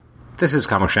This is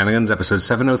Comic Shenanigans, episode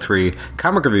 703,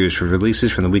 comic reviews for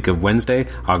releases from the week of Wednesday,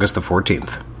 August the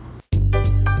 14th.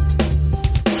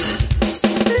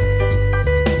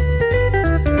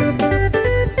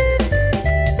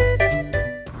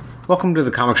 Welcome to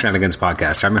the Comic Shenanigans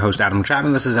podcast. I'm your host, Adam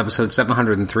Chapman. This is episode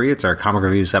 703. It's our comic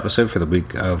reviews episode for the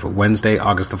week of Wednesday,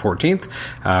 August the 14th.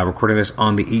 Recording this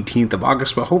on the 18th of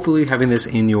August, but hopefully having this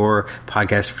in your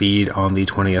podcast feed on the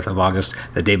 20th of August,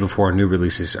 the day before new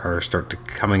releases start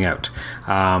coming out.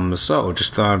 So,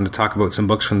 just to talk about some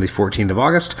books from the 14th of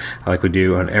August, like we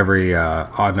do on every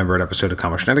odd-numbered episode of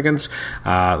Comic Shenanigans.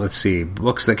 Let's see.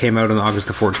 Books that came out on August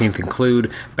the 14th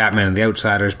include Batman and the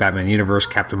Outsiders, Batman Universe,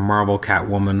 Captain Marvel,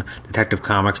 Catwoman, Detective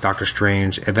Comics, Doctor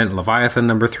Strange, Event Leviathan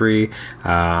 #3,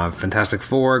 Fantastic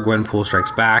Four, Gwenpool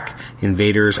Strikes Back,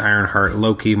 Invaders, Ironheart,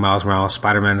 Loki, Miles Morales,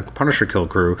 Spider-Man, Punisher Kill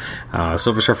Crew,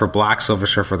 Silver Surfer Black, Silver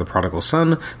Surfer The Prodigal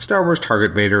Son, Star Wars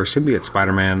Target Vader, Symbiote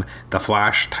Spider-Man, The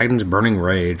Flash, Titans Burning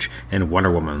Rage, and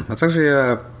Wonder Woman. That's actually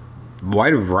a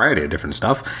wide variety of different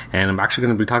stuff, and I'm actually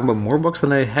going to be talking about more books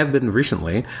than I have been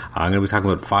recently. I'm going to be talking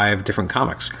about 5 different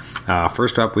comics.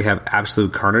 First up, we have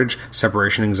Absolute Carnage,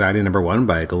 Separation Anxiety #1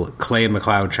 by Clay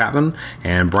McLeod Chapman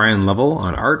and Brian Lovell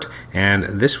on art, and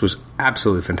this was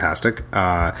absolutely fantastic.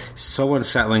 So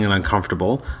unsettling and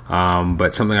uncomfortable,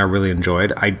 but something I really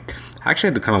enjoyed. I actually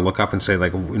had to kind of look up and say,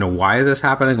 like, you know, why is this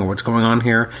happening or what's going on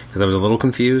here? Because I was a little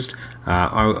confused.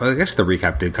 I guess the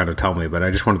recap did kind of tell me, but I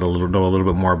just wanted to know a little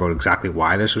bit more about exactly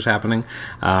why this was happening.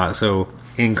 So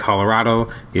in Colorado,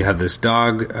 you have this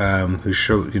dog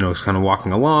who's kind of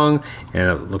walking along, and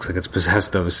it looks like it's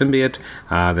possessed of a symbiote.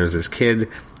 There's this kid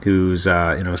who's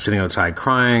sitting outside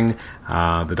crying.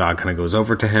 The dog kind of goes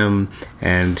over to him,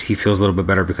 and he feels a little bit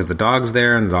better because the dog's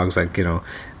there, and the dog's like,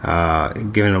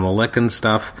 giving him a lick and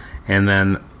stuff. And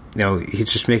then,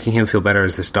 he's just making him feel better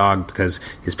as this dog because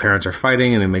his parents are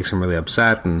fighting, and it makes him really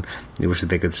upset, and he wishes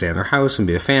they could stay in their house and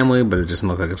be a family, but it doesn't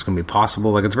look like it's going to be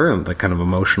possible. Like, it's very kind of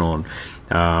emotional,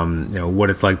 and what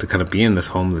it's like to kind of be in this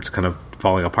home that's kind of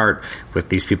falling apart with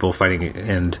these people fighting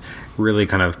and really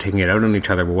kind of taking it out on each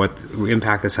other, but what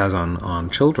impact this has on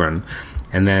children.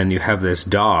 And then you have this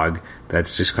dog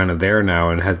that's just kind of there now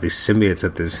and has these symbiotes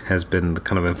that this has been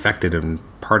kind of infected in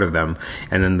part of them,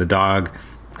 and then the dog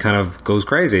kind of goes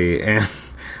crazy, and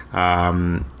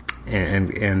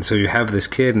so you have this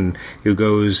kid and who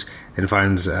goes and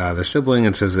finds their sibling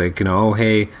and says, like, oh,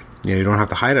 hey, you don't have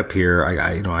to hide up here.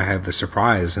 I have the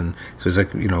surprise. And so he's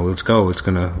like, let's go. We're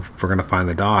gonna find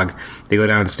the dog. They go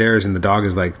downstairs, and the dog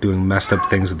is like doing messed up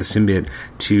things with the symbiote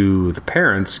to the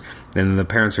parents. And the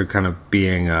parents are kind of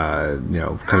being,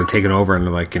 kind of taken over, and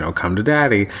they're like, come to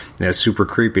daddy. And it's super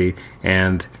creepy.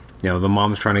 And the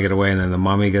mom's trying to get away, and then the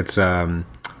mommy gets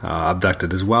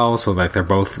abducted as well. So like they're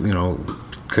both,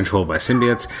 controlled by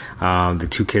symbiotes. The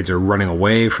 2 kids are running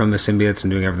away from the symbiotes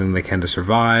and doing everything they can to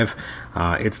survive.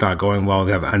 It's not going well.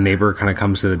 They have a neighbor kind of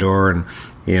comes to the door and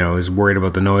is worried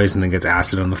about the noise, and then gets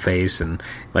acid on the face, and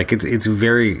like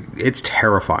it's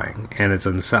terrifying, and it's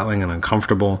unsettling and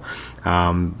uncomfortable.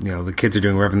 The kids are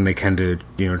doing everything they can to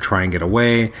try and get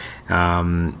away,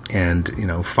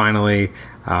 and finally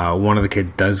one of the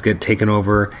kids does get taken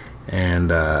over. And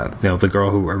the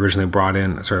girl who originally brought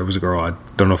in, sorry, it was a girl, I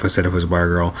don't know if I said if it was a boy or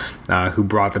girl, who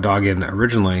brought the dog in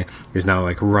originally, is now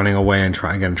like running away and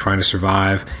trying to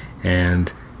survive,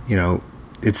 and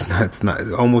it's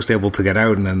not almost able to get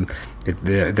out, and then you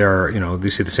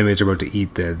see the symbiotes are about to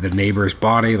eat the neighbor's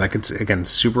body. Like, it's again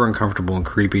super uncomfortable and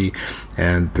creepy,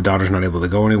 and the daughter's not able to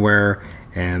go anywhere,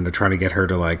 and they're trying to get her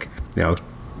to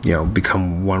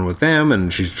become one with them,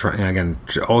 and she's trying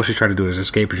all she's trying to do is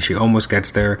escape, and she almost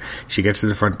gets there. She gets to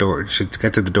the front door, she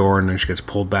gets to the door, and then she gets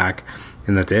pulled back,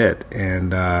 and that's it.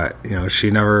 And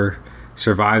she never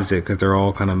survives it because they're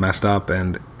all kind of messed up,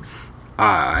 and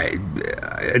I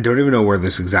don't even know where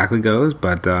this exactly goes,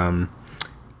 but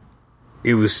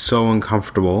it was so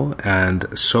uncomfortable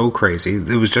and so crazy.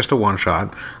 It was just a one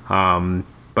shot,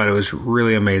 but it was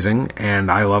really amazing, and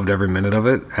I loved every minute of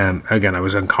it. And again, I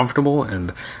was uncomfortable,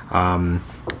 and I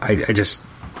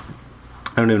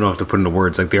don't even know how to put into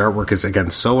words. Like, the artwork is, again,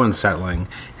 so unsettling,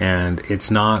 and it's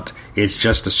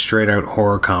just a straight out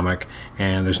horror comic,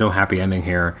 and there's no happy ending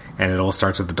here, and it all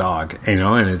starts with the dog, and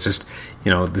it's just,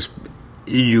 this,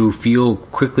 you feel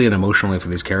quickly and emotionally for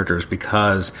these characters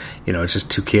because, it's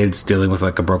just 2 kids dealing with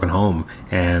like a broken home,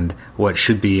 and what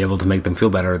should be able to make them feel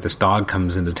better, this dog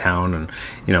comes into town and,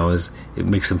 it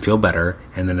makes them feel better,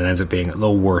 and then it ends up being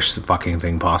the worst fucking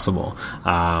thing possible.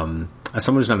 As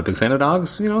someone who's not a big fan of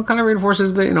dogs, kind of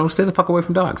reinforces that, stay the fuck away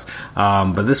from dogs.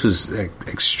 But this was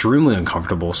extremely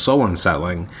uncomfortable, so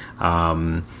unsettling,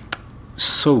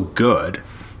 so good.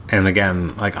 And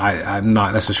again, like I'm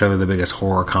not necessarily the biggest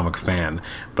horror comic fan,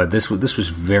 but this was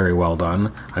very well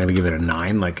done. I'm going to give it a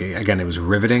 9. Like, again, it was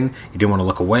riveting. You didn't want to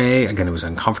look away. Again, it was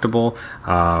uncomfortable,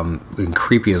 and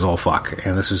creepy as all fuck.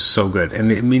 And this was so good.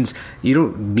 And it means you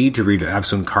don't need to read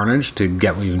Absolute Carnage to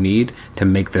get what you need to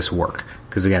make this work.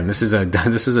 Because again, this is a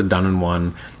done in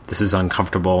one. This is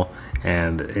uncomfortable,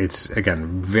 and it's,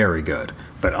 again, very good.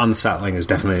 But unsettling is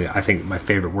definitely, I think, my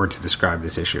favorite word to describe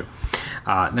this issue.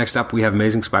 Next up, we have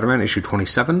Amazing Spider-Man, issue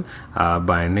 27,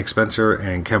 by Nick Spencer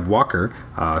and Kev Walker,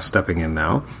 stepping in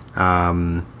now.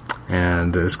 And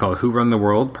it's called Who Run the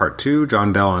World, Part 2,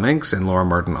 John Dell on inks and Laura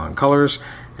Martin on colors.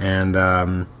 And,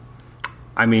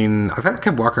 I mean, I thought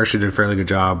Kev Walker actually did a fairly good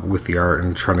job with the art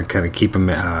and trying to kind of keep him,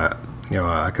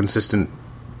 a consistent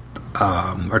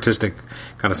artistic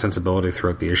kind of sensibility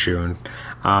throughout the issue. And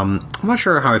I'm not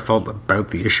sure how I felt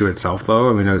about the issue itself, though.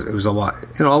 I mean, it was a lot,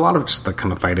 a lot of just the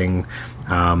kind of fighting.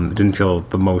 It didn't feel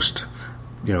the most,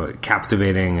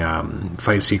 captivating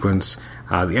fight sequence.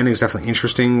 The ending is definitely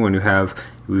interesting when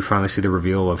we finally see the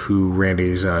reveal of who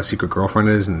Randy's secret girlfriend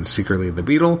is, and secretly the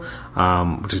Beetle,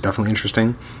 which is definitely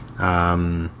interesting.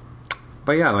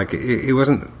 But yeah, like it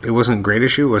wasn't a great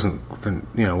issue. It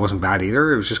wasn't bad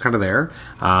either. It was just kind of there.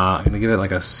 I'm gonna give it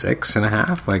like a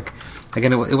 6.5. Like,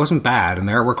 again, it wasn't bad, and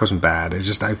the artwork wasn't bad. It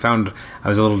just, I found I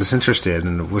was a little disinterested,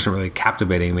 and it wasn't really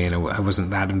captivating me, and I wasn't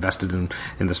that invested in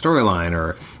the storyline,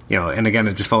 or And again,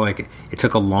 it just felt like it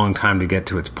took a long time to get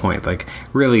to its point. Like,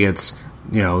 really, it's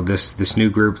this new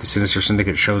group, the Sinister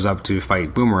Syndicate, shows up to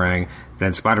fight Boomerang.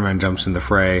 Then Spider-Man jumps in the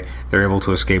fray. They're able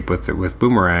to escape with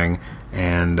Boomerang,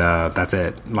 and that's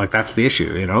it. Like, that's the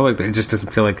issue, Like, it just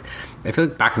doesn't feel like... I feel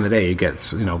like back in the day, it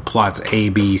gets, plots A,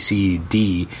 B, C,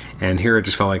 D, and here it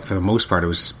just felt like, for the most part, it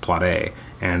was just plot A,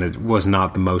 and it was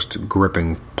not the most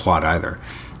gripping plot either.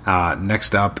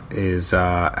 Next up is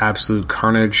Absolute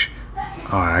Carnage.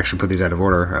 I actually put these out of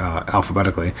order,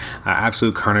 alphabetically.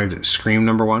 Absolute Carnage, Scream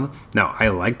 #1. Now, I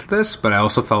liked this, but I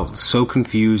also felt so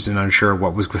confused and unsure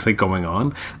what was really going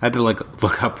on. I had to, look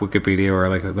up Wikipedia or,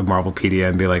 the Marvelpedia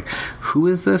and be like, who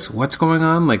is this? What's going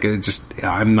on?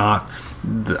 I'm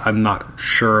not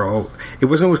sure. It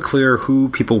wasn't always clear who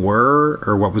people were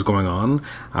or what was going on.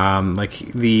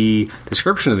 The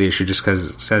description of the issue just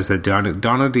says that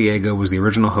Donna Diego was the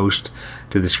original host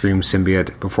to the Scream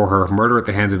symbiote before her murder at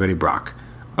the hands of Eddie Brock.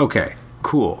 Okay,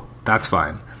 cool. That's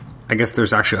fine. I guess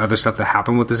there's actually other stuff that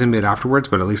happened with the symbiote afterwards,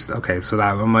 but at least, okay, so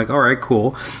that, I'm like, all right,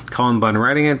 cool. Colin Bunn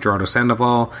writing it, Gerardo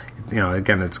Sandoval.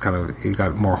 Again, it's kind of, you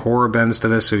got more horror bends to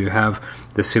this, so you have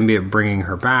the symbiote bringing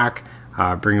her back,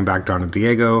 bringing back Donna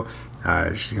Diego,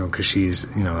 because she's,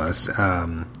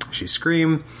 she's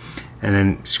Scream, and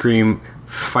then Scream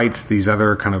fights these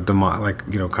other kind of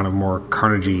kind of more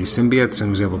carnagey symbiotes and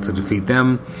was able to defeat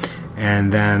them,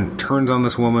 and then turns on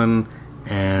this woman,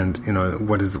 and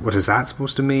what is that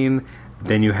supposed to mean?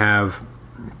 Then you have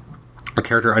a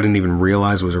character I didn't even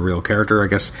realize was a real character. I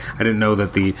guess I didn't know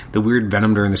that the weird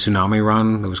Venom during the Tsunami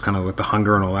run that was kind of with the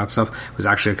hunger and all that stuff was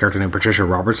actually a character named Patricia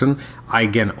Robertson. I,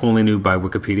 again, only knew by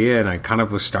Wikipedia, and I kind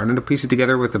of was starting to piece it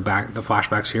together with the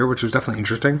flashbacks here, which was definitely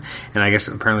interesting. And I guess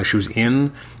apparently she was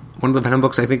in one of the Venom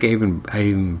books I think I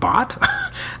even bought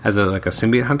as a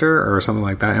symbiote hunter or something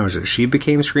like that. And she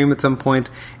became Scream at some point.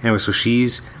 Anyway, so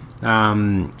she's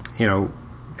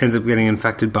ends up getting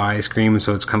infected by Scream, and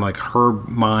so it's kind of like her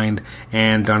mind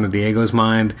and Donna Diego's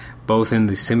mind both in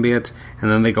the symbiote, and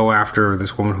then they go after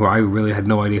this woman who I really had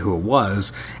no idea who it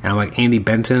was, and I'm like, Andy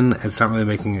Benton, it's not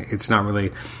really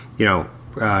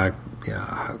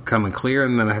coming clear,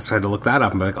 and then I had to look that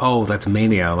up and be like, oh, that's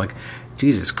Mania. Like,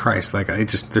 Jesus Christ,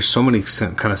 there's so many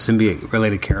kind of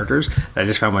symbiote-related characters that I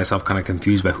just found myself kind of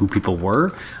confused by who people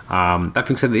were. That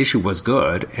being said, the issue was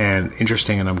good and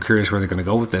interesting, and I'm curious where they're going to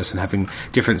go with this, and having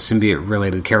different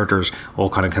symbiote-related characters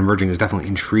all kind of converging is definitely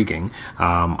intriguing.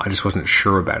 I just wasn't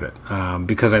sure about it,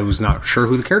 because I was not sure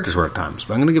who the characters were at times,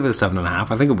 but I'm going to give it a 7.5.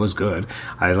 I think it was good.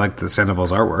 I liked the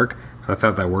Sandoval's artwork, so I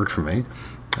thought that worked for me.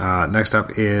 Next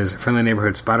up is Friendly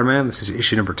Neighborhood Spider-Man. This is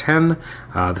issue number 10.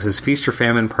 This is Feast or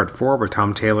Famine Part 4 by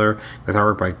Tom Taylor, with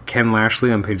artwork by Ken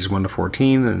Lashley on pages 1 to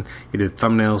 14, and he did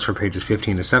thumbnails for pages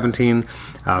 15 to 17.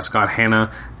 Scott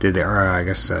Hanna did I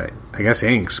guess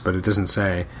inks, but it doesn't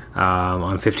say,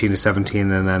 on 15 to 17,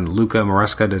 and then Luca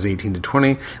Maresca does 18 to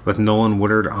 20, with Nolan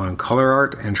Woodard on color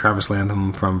art and Travis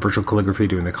Lanham from Virtual Calligraphy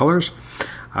doing the colors.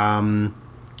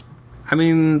 I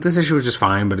mean, this issue was just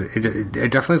fine, but it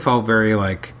definitely felt very,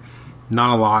 not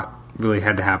a lot really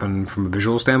had to happen from a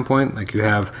visual standpoint. Like, you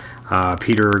have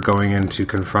Peter going in to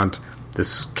confront,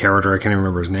 this character, I can't even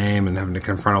remember his name, and having to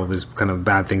confront all these kind of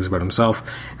bad things about himself.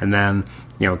 And then,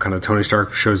 kind of Tony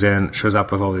Stark shows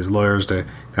up with all these lawyers to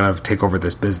kind of take over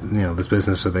this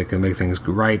business so they can make things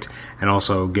right, and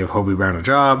also give Hobie Brown a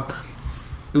job.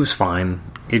 It was fine.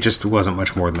 It just wasn't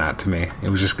much more than that to me. It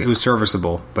was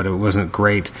serviceable, but it wasn't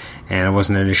great, and it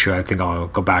wasn't an issue I think I'll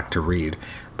go back to read.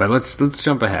 But let's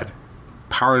jump ahead.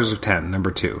 Powers of 10,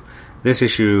 number 2. This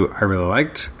issue I really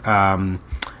liked.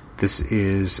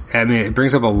 It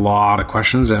brings up a lot of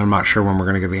questions, and I'm not sure when we're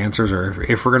going to get the answers, or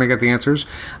if we're going to get the answers.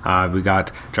 We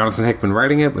got Jonathan Hickman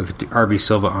writing it with R.B.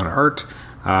 Silva on art,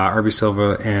 R.B.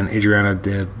 Silva and Adriana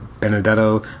De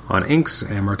Benedetto on inks,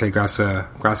 and Marte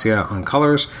Gracia on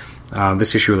colors.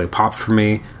 This issue really popped for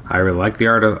me. I really like the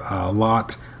art a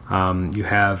lot. You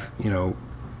have,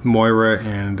 Moira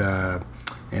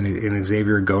and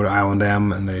Xavier go to Island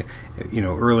M, and they,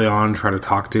 early on try to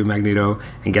talk to Magneto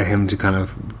and get him to kind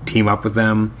of team up with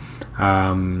them.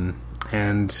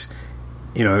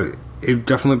 It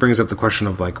definitely brings up the question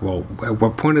of at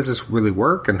what point does this really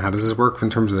work, and how does this work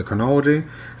in terms of the chronology?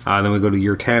 Then we go to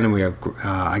year 10, and we have,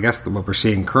 I guess, what we're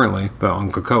seeing currently, but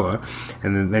on Krakoa.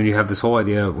 And then you have this whole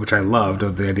idea, which I loved,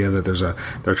 of the idea that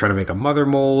they're trying to make a mother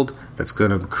mold that's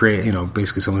going to create,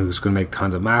 basically someone who's going to make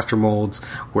tons of master molds.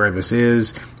 Where this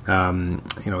is,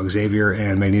 Xavier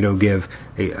and Magneto give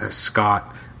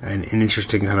Scott an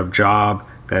interesting kind of job.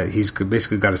 That he's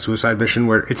basically got a suicide mission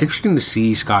where it's interesting to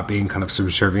see Scott being kind of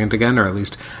subservient again, or at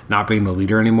least not being the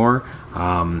leader anymore,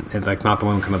 and not the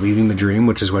one kind of leading the dream,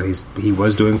 which is what he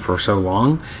was doing for so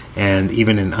long. And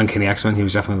even in Uncanny X-Men, he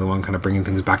was definitely the one kind of bringing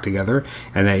things back together.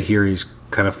 And that here he's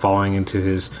kind of falling into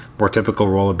his more typical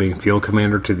role of being field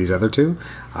commander to these other two.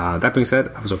 That being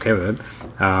said, I was okay with it,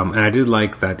 and I did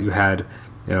like that you had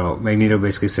Magneto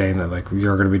basically saying that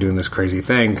you're going to be doing this crazy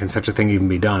thing. Can such a thing even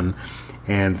be done?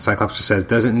 And Cyclops just says,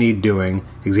 doesn't need doing.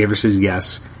 Xavier says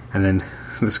yes. And then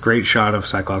this great shot of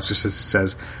Cyclops just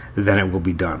says, then it will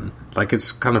be done.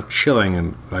 It's kind of chilling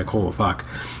and holy fuck.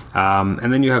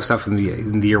 And then you have stuff in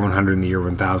the year 100 and the year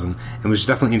 1000. And which is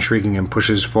definitely intriguing and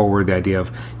pushes forward the idea of,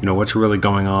 what's really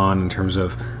going on in terms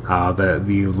of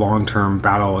the long-term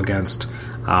battle against,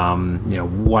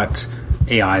 what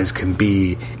AIs can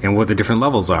be and what the different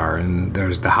levels are. And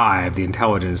there's the Hive, the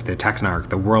Intelligence, the Technarch,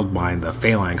 the World Mind, the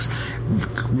Phalanx.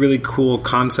 Really cool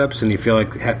concepts, and you feel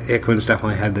like Hickman's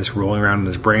definitely had this rolling around in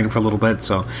his brain for a little bit,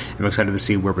 so I'm excited to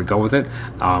see where we go with it.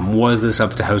 Was this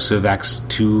up to House of X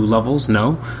 2 levels?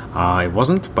 No, it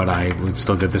wasn't, but I would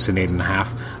still give this an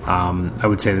 8.5. I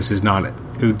would say this is not...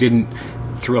 It didn't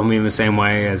thrill me in the same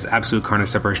way as Absolute Carnage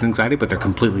Separation Anxiety, but they're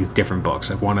completely different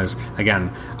books. One is,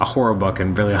 again, a horror book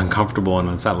and really uncomfortable and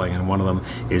unsettling, and one of them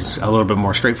is a little bit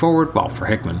more straightforward, well, for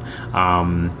Hickman,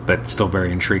 but still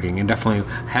very intriguing, and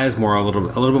definitely has a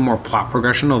little bit more plot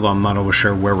progression, although I'm not always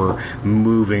sure where we're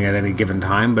moving at any given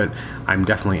time, but I'm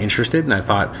definitely interested, and I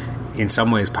thought in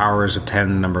some ways Powers of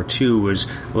 10 number 2 was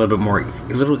a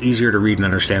little easier to read and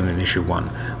understand than issue 1,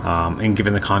 and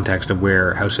given the context of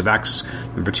where House of X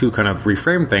number 2 kind of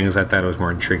reframed things, I thought it was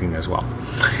more intriguing as well.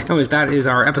 Anyways, that is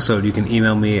our episode. You can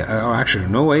email me, whoa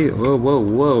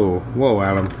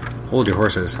Adam, hold your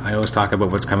horses. I always talk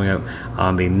about what's coming out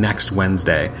on the next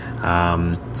Wednesday.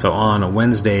 So on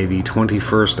Wednesday, the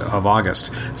 21st of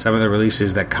August, some of the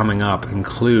releases that coming up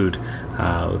include,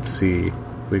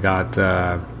 we got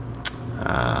from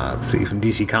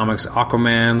DC Comics,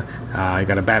 Aquaman. You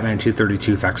got a Batman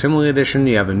 232 facsimile edition.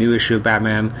 You have a new issue of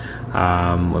Batman.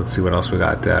 Let's see what else we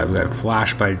got. We got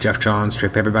Flash by Jeff Johns,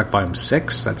 trade paperback volume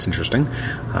 6. That's interesting.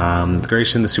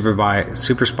 Grayson, the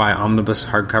Super Spy Omnibus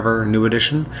hardcover, new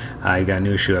edition. You got a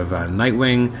new issue of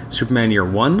Nightwing, Superman Year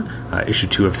 1, issue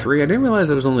 2 of 3. I didn't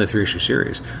realize it was only a 3-issue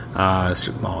series. At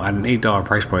an $8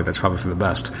 price point, that's probably for the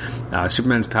best.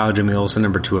 Superman's pal Jimmy Olsen,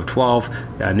 number 2 of 12.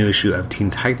 A new issue of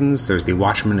Teen Titans. There's the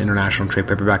Watchmen International trade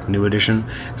paperback new edition,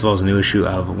 as well as a new issue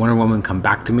of Wonder Woman Come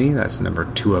Back to Me. That's number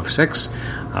 2 of 6.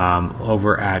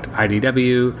 Over at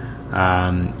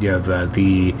IDW, you have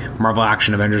the Marvel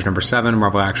Action Avengers number 7,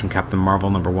 Marvel Action Captain Marvel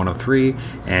number 1 of 3,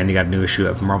 and you got a new issue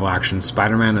of Marvel Action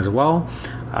Spider-Man as well.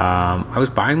 I was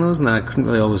buying those, and then I couldn't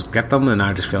really always get them, and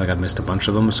I just feel like I missed a bunch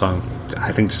of them, so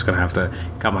I think just going to have to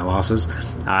cut my losses.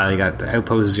 You got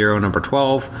Outpost Zero number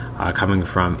 12 coming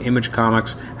from Image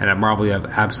Comics, and at Marvel you have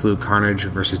Absolute Carnage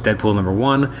versus Deadpool number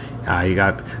 1. You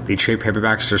got the trade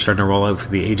paperbacks that are starting to roll out for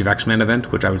the Age of X-Men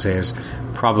event, which I would say is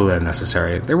probably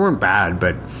unnecessary. They weren't bad,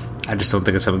 but I just don't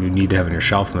think it's something you need to have on your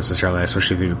shelf necessarily,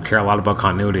 especially if you care a lot about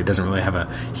continuity. It doesn't really have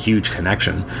a huge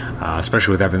connection,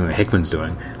 especially with everything that Hickman's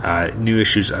doing. New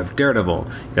issues of Daredevil.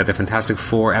 You got the Fantastic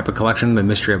Four Epic Collection, The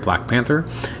Mystery of Black Panther.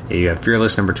 You have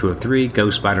Fearless number 2 of 3,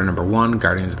 Ghost Spider number 1,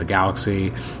 Guardians of the Galaxy.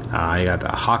 You got the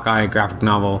Hawkeye graphic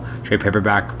novel, trade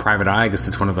paperback, Private Eye. I guess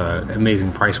it's one of the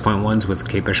amazing price point ones with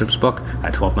Kate Bishop's book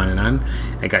at $12.99.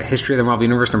 I got History of the Marvel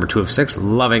Universe number 2 of 6,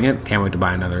 loving it. Can't wait to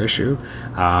buy another issue.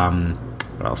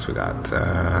 What else we got?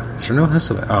 Is there no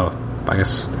House of... Oh, I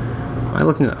guess... Am I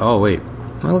looking at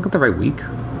the right week?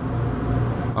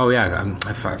 Oh, yeah.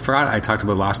 I forgot I talked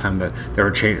about last time that they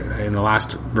were in the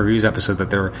last reviews episode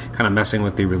that they were kind of messing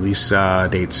with the release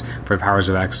dates for Powers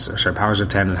of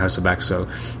 10 and House of X. So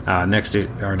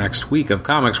next week of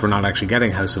comics, we're not actually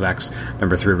getting House of X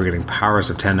number 3. We're getting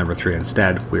Powers of 10 number 3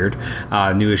 instead. Weird.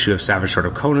 New issue of Savage Sword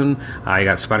of Conan. You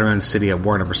got Spider-Man City at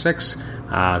War number 6.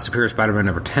 Superior Spider-Man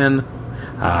number 10.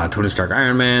 Tony Stark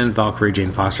Iron Man, Valkyrie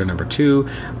Jane Foster number 2,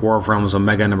 War of Realms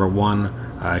Omega number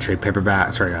 1, trade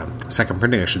paperback, second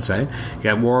printing I should say. You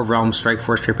got War of Realms Strike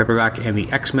Force trade paperback and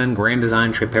the X-Men Grand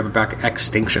Design trade paperback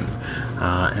Extinction.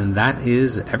 And that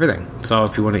is everything. So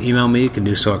if you want to email me, you can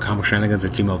do so at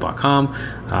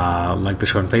comicshenanigans@gmail.com. Like the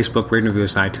show on Facebook, rate and review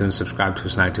us on iTunes, subscribe to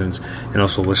us on iTunes, and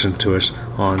also listen to us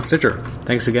on Stitcher.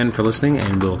 Thanks again for listening,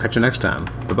 and we'll catch you next time.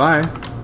 Bye-bye.